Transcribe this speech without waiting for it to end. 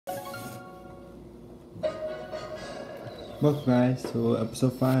Welcome guys to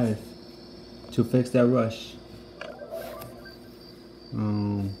episode 5 to fix that rush.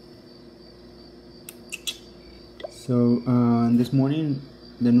 This morning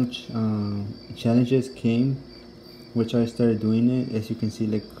the new challenges came, which I started doing it. As you can see,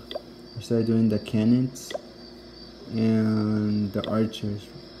 like I started doing the cannons and the archers.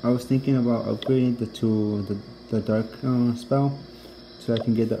 I was thinking about upgrading the dark spell so I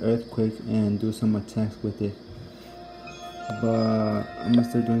can get the earthquake and do some attacks with it. But I'm gonna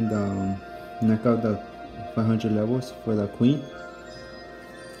start doing the knock out the 500 levels for the queen.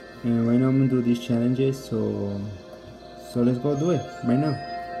 And right now I'm gonna do these challenges, so let's go do it right now.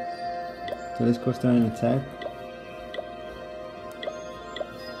 So let's go start an attack.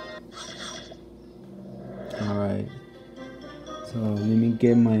 Alright, so let me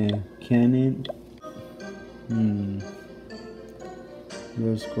get my cannon.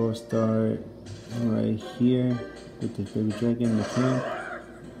 Let's go start right here with this baby dragon in the camp.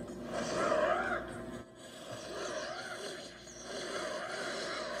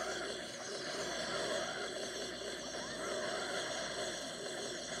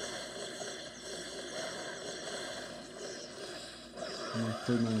 I'm gonna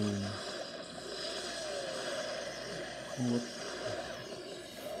put my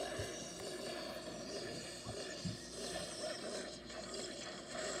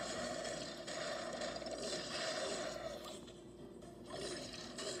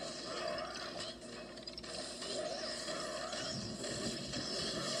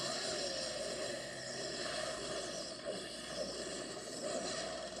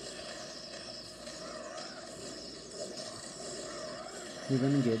we're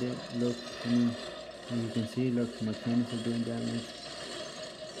gonna get it. Look, as you can see, look, my cannons are doing damage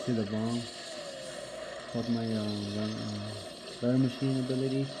to the bomb. Hold my battle machine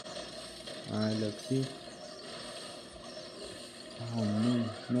ability. Alright, look, see? Oh no,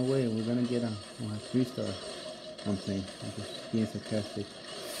 no way, we're gonna get a 3-star. I'm playing, I'm just being sarcastic.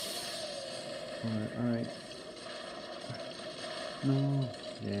 Alright. No,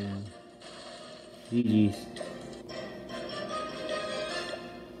 damn. GG's.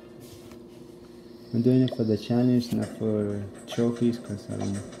 I'm doing it for the challenge, not for trophies, because I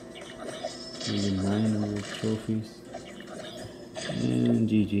don't really mind all the trophies. And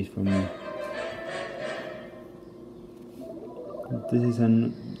GG's for me.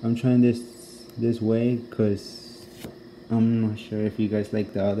 I'm trying this way because I'm not sure if you guys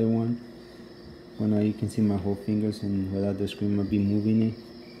like the other one. Well, now you can see my whole fingers, and without the screen I'll be moving it.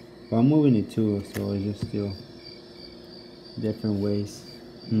 But I'm moving it too, so it's just still different ways.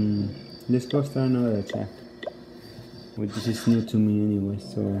 Let's go start another attack, which is new to me anyway,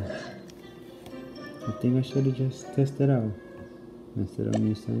 so I think I should have just tested out instead of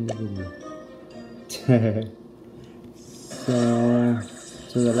me starting the video.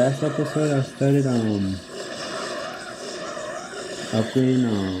 So the last episode I started upgrading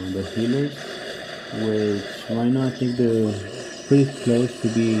the healers, which right now I think they're pretty close to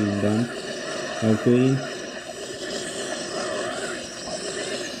being done upgrading.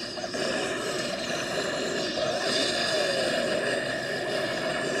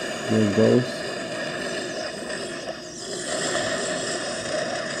 There it goes.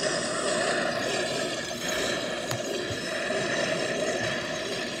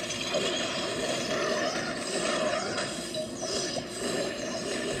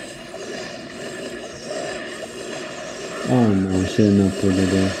 Oh no, I should not put it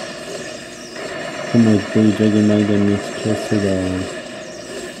there. Come on, baby dragon knight that next close to the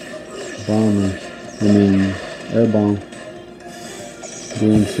bomber. Air bomb.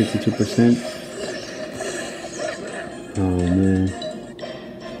 Doing 62%. Oh man.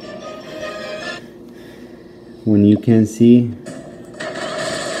 When you can't see,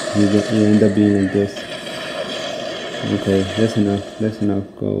 you end up being like this. Okay, that's enough,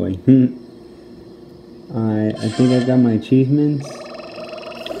 go away. I think I got my achievements.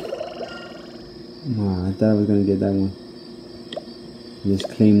 Oh, I thought I was gonna get that one. Just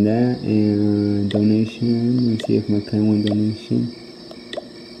claim that, and donation. Let me see if my claim one donation.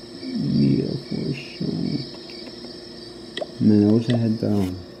 Yeah, for sure. Man, I wish I had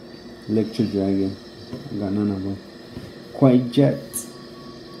the electric dragon. I got none of them. Quite yet.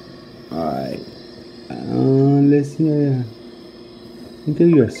 Alright. Let's see. I think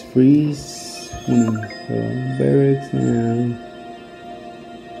you as freeze. Barracks and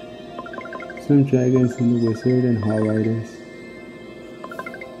some dragons and the wizard and hall riders.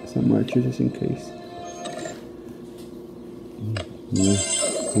 Some archers just in case. Yeah.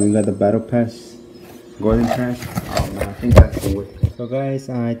 We got the battle pass, golden pass. Oh man. Exactly. So guys,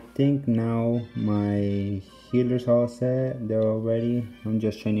 I think now my healers all set. They're all ready. I'm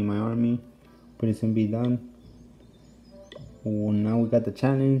just training my army. Pretty soon be done. Well, now we got the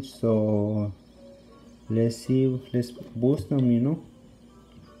challenge, so let's see. Let's boost them.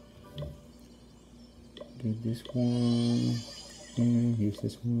 Get this one and use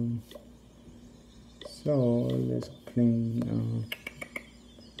this one. So let's clean.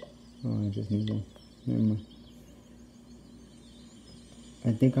 Oh, I just need one. Never mind.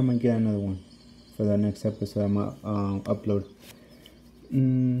 I think I might get another one for the next episode. I'm gonna upload.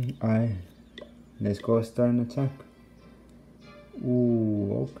 Alright, let's go start an attack.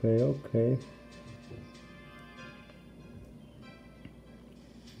 Ooh, okay.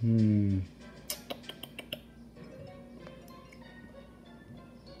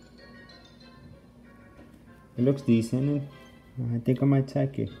 It looks decent. I think I might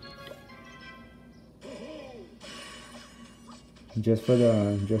attack it. Just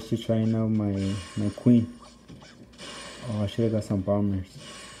to try out my queen. Oh, I should have got some bombers.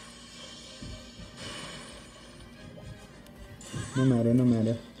 No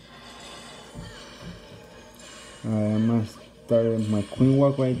matter. I'm gonna start my queen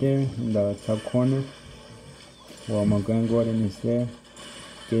walk right there in the top corner. While my Grand Garden is there,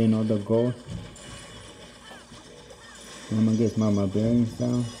 getting all the gold. And I'm gonna get my barbarians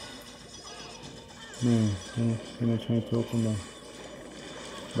down. Man, I'm gonna try to open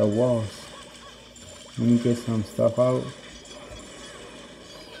the walls. Let me get some stuff out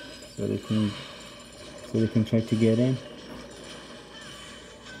so they can try to get in.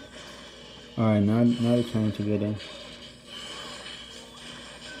 Alright, now they're trying to get in.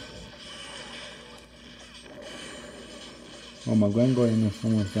 Oh, my Grand Garden is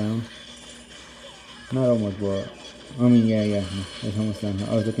almost down. Not almost, but I mean, yeah, it's almost done.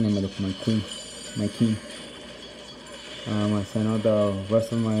 I was looking at my king. I sent all the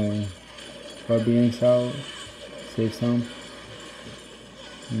rest of my barbarians out, save some.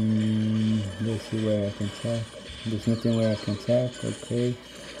 Let's see where I can attack. There's nothing where I can attack. Okay.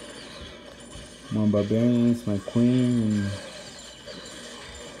 My barbarians, my queen, and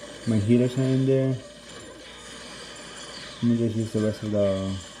my healers are in there. Let me just use the rest of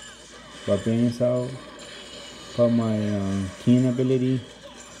the barbarians out. Got my king ability.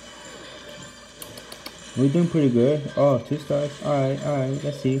 We're doing pretty good. Oh, 2 stars. Alright,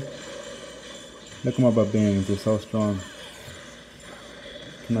 let's see. Look at my barbarians, they're so strong.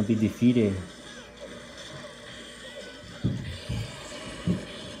 Cannot be defeated.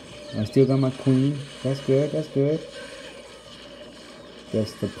 I still got my queen. That's good.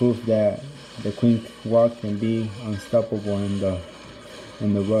 Just to prove that the queen walk can be unstoppable in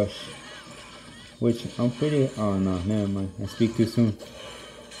the rush. Which I'm pretty. Oh no, never mind. I speak too soon.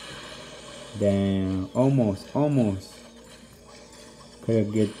 Damn, almost.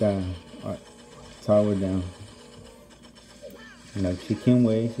 Could've get the tower down. Like she came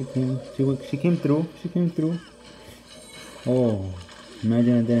through. Oh,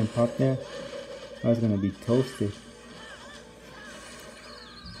 imagine I didn't pop that. I was gonna be toasted.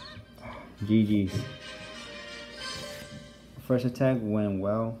 GG's. First attack went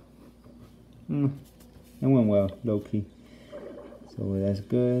well. It went well, low key. So that's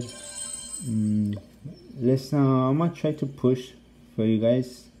good. Let's I'm gonna try to push for you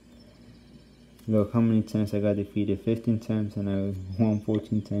guys. Look how many times I got defeated. 15 times and I won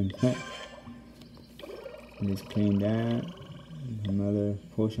 14 times. Let's claim that. Another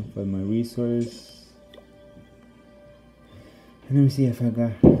potion for my resource. And let me see if I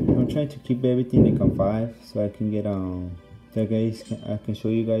got. I'm trying to keep everything like on 5 so I can get I can show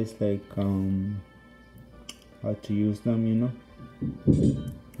you guys like how to use them,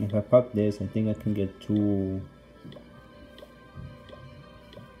 If I pop this, I think I can get 2.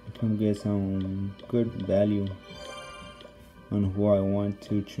 I can get some good value on who I want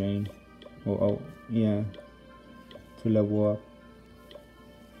to train. Oh yeah, to level up.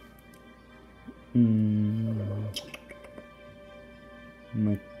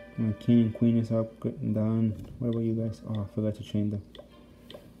 My king and queen is up done. What about you guys? Oh, I forgot to train them.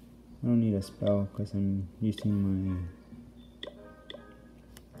 I don't need a spell because I'm using my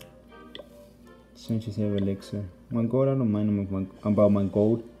Sanchez elixir. My gold, I don't mind about my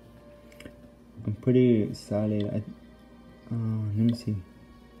gold. I'm pretty solid. Let me see.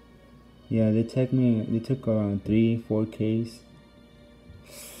 Yeah, they took 3-4 Ks.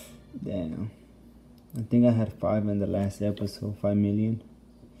 Damn. I think I had 5 in the last episode, 5 million.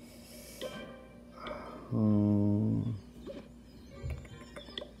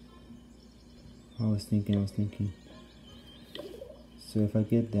 I was thinking. So if I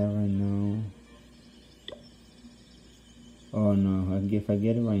get that right now, Oh no, if I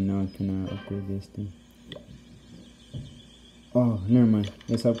get it right now, I cannot upgrade this thing. Oh, never mind.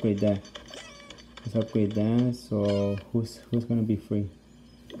 Let's upgrade that. Let's upgrade that. So who's gonna be free?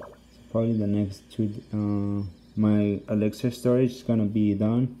 So probably the next two. My elixir storage is gonna be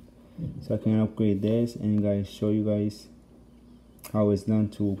done, so I can upgrade this and guys show you guys how it's done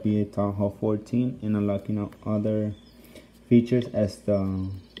to be a Town Hall 14 and unlocking other features as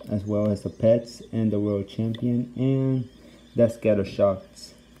well as the pets and the world champion and the scatter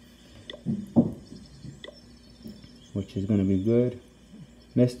shots, which is gonna be good.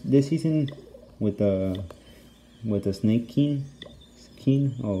 This season with the Snake King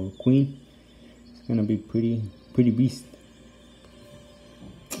or Queen, it's gonna be pretty beast.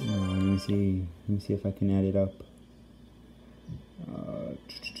 Let me see if I can add it up.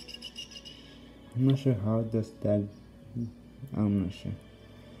 I'm not sure how does that. I'm not sure,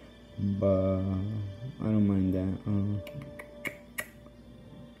 but I don't mind that.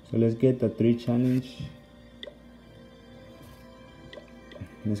 So let's get the 3 challenge.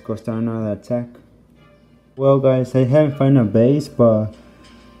 Let's go start another attack. Well guys, I haven't found a base, but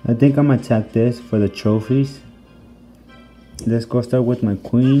I think I'm gonna attack this for the trophies. Let's go start with my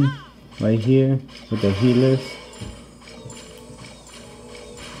queen right here with the healers.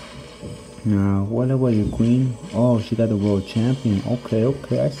 Now, what about your queen? Oh, she got the world champion. Okay,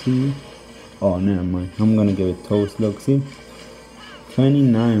 I see you. Oh, never mind. I'm gonna give it toast. Look, see?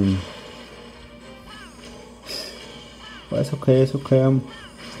 29. But it's okay, I'm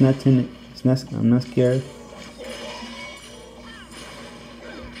not scared.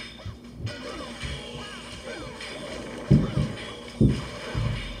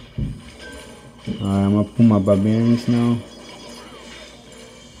 Alright, I'm gonna put my barbarians now.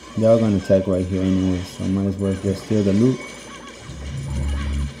 They're all gonna attack right here anyway, so I might as well just steal the loot.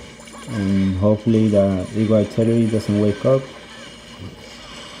 And hopefully the Eagle Artillery doesn't wake up.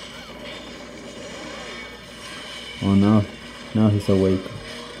 Oh, now he's awake.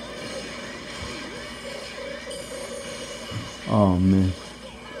 Oh man.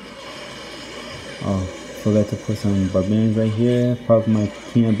 Oh, forgot to put some barbarians right here. Pop my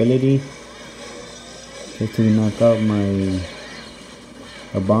queen ability just to knock out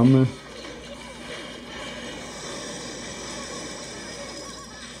a bomber.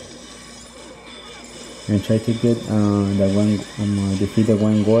 And try to get defeat the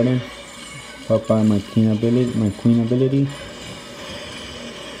one Gordon. Pop out my queen ability.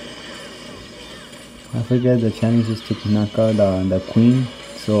 I forget the challenge is to knock out the queen,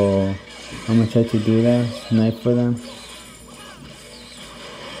 so I'm gonna try to do that. Snipe for them.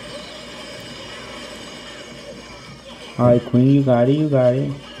 Alright, queen, you got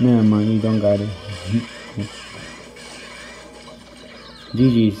it. Never mind, you don't got it.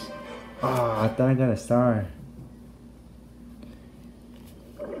 GG's. Ah, I thought I got a star.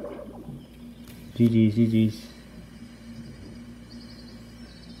 GG's.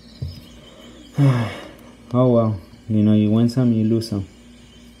 Oh well, you know, you win some, you lose some.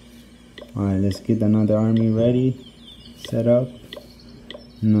 Alright, let's get another army ready. Set up.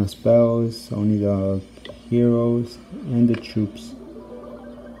 No spells, only the heroes and the troops.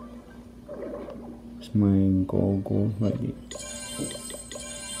 It's my goal right here.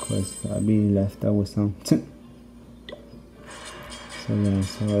 Cause I'll be left out with some. So yeah,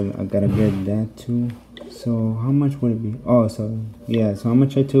 so I gotta get that too. So how much would it be? Oh, so yeah, so I'm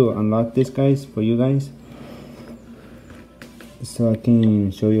gonna try to unlock this guys for you guys, so I can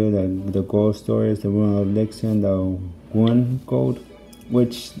show you the gold stories, the world elixir, and the 1 gold.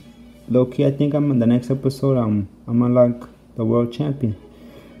 Which low-key, I think I'm in the next episode. I'm unlock the world champion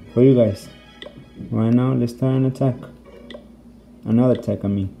for you guys. Right now, let's start an attack. Another attack, I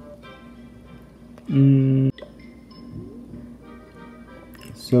mean.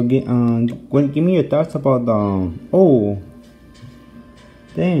 So give me your thoughts about the oh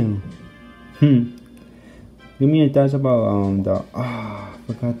damn give me your thoughts about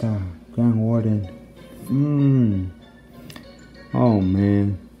forgot the Grand Warden. Oh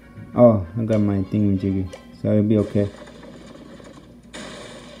man. Oh, I got my thingamajiggy, so it'll be okay.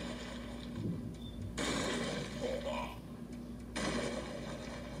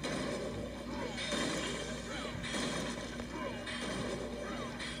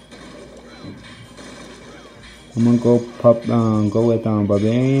 I'm gonna go with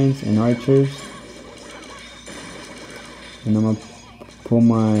barbarians and archers, and I'm gonna put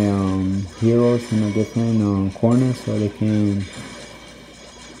my heroes in a different corner so they can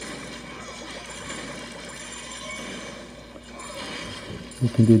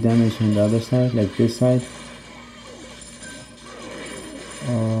do damage on the other side, like this side.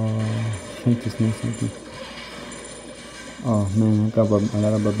 Trying to snake something. man, I got a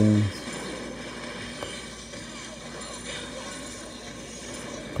lot of barbarians.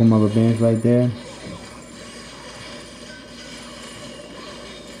 Put my barbarians right there.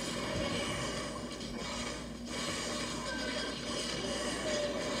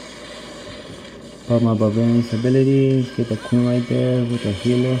 Put my barbarians ability. Get the queen right there with the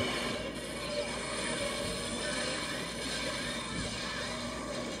healer.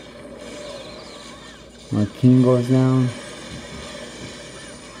 My king goes down.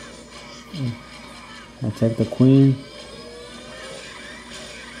 Attack the queen.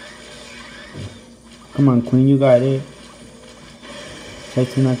 Come on, queen, you got it. Try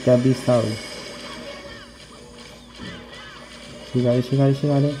to knock that beast out. She got it, she got it, she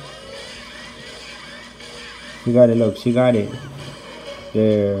got it. She got it, look, she got it.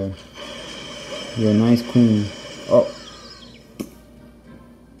 There. You're a nice queen. Oh.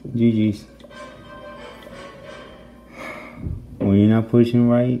 GG's. Well, you're not pushing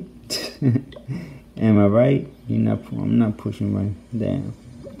right. Am I right? I'm not pushing right. Damn.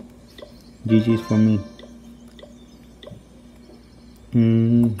 GG's for me.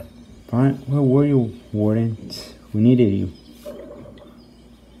 Fine. Where were you, Warden? We needed you.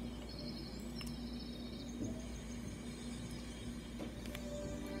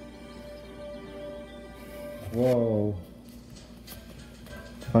 Whoa.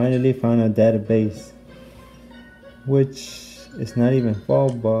 Finally found a database. Which is not even full,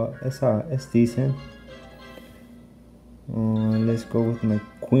 but it's decent. Let's go with my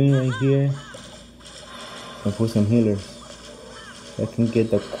queen right here. And put some healers. So I can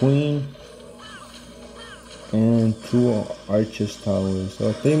get the queen and 2 archers towers.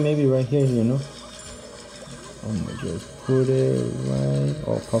 So 3 maybe right here, you know. I'm gonna just put it right.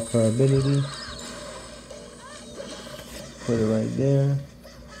 Oh, pop her ability. Put it right there.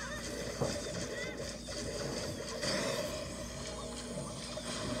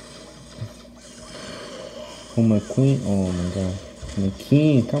 Oh, my queen. Oh my god. My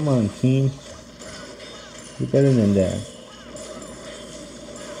king. Come on, king. You're better than that.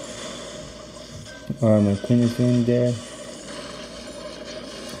 Alright, my queen is in there.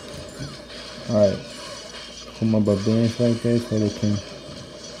 Alright. Put my barbarians right there so they can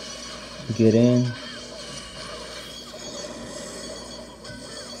get in.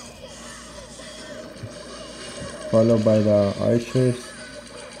 Followed by the archers.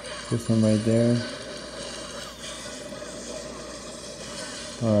 Put some right there.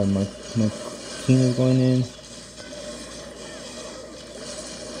 Alright, my king is going in.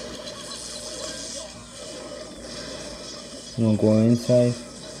 I'm gonna go inside.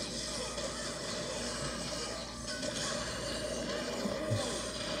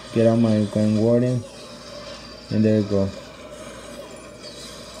 Get out my Grand Warden. And there you go.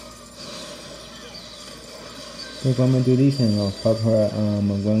 Look, I'm gonna do this and I'll pop her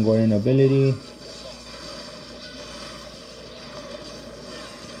my Grand Warden ability.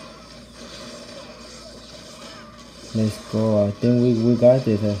 Let's go. I think we got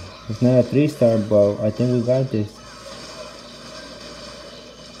this. It's not a 3-star, but I think we got this.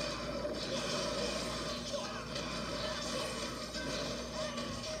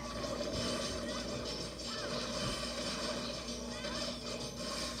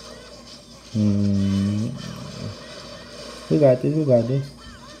 We got this, we got this.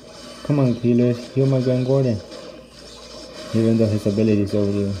 Come on, healers, heal my Grand Warden. Even though his ability is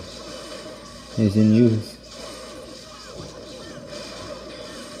over there, is in use.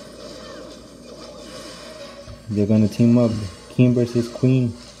 They're gonna team up. King versus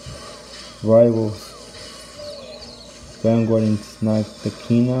Queen. Rivals. Grand Warden knocked the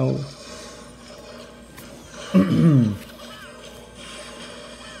king out. And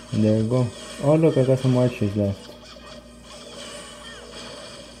there you go. Oh look, I got some archers left.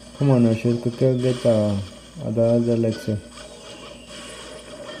 Come on, archers, go get the other elixir.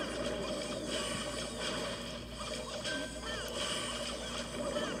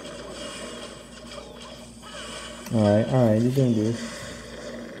 Alright, you're doing good.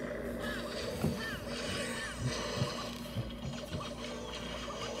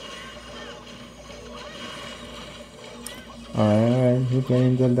 Alright, you're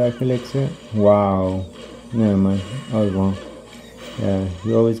getting the dark elixir. Wow. Never mind, I was wrong. Yeah,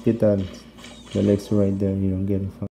 you always get the elixir right there, you don't get it from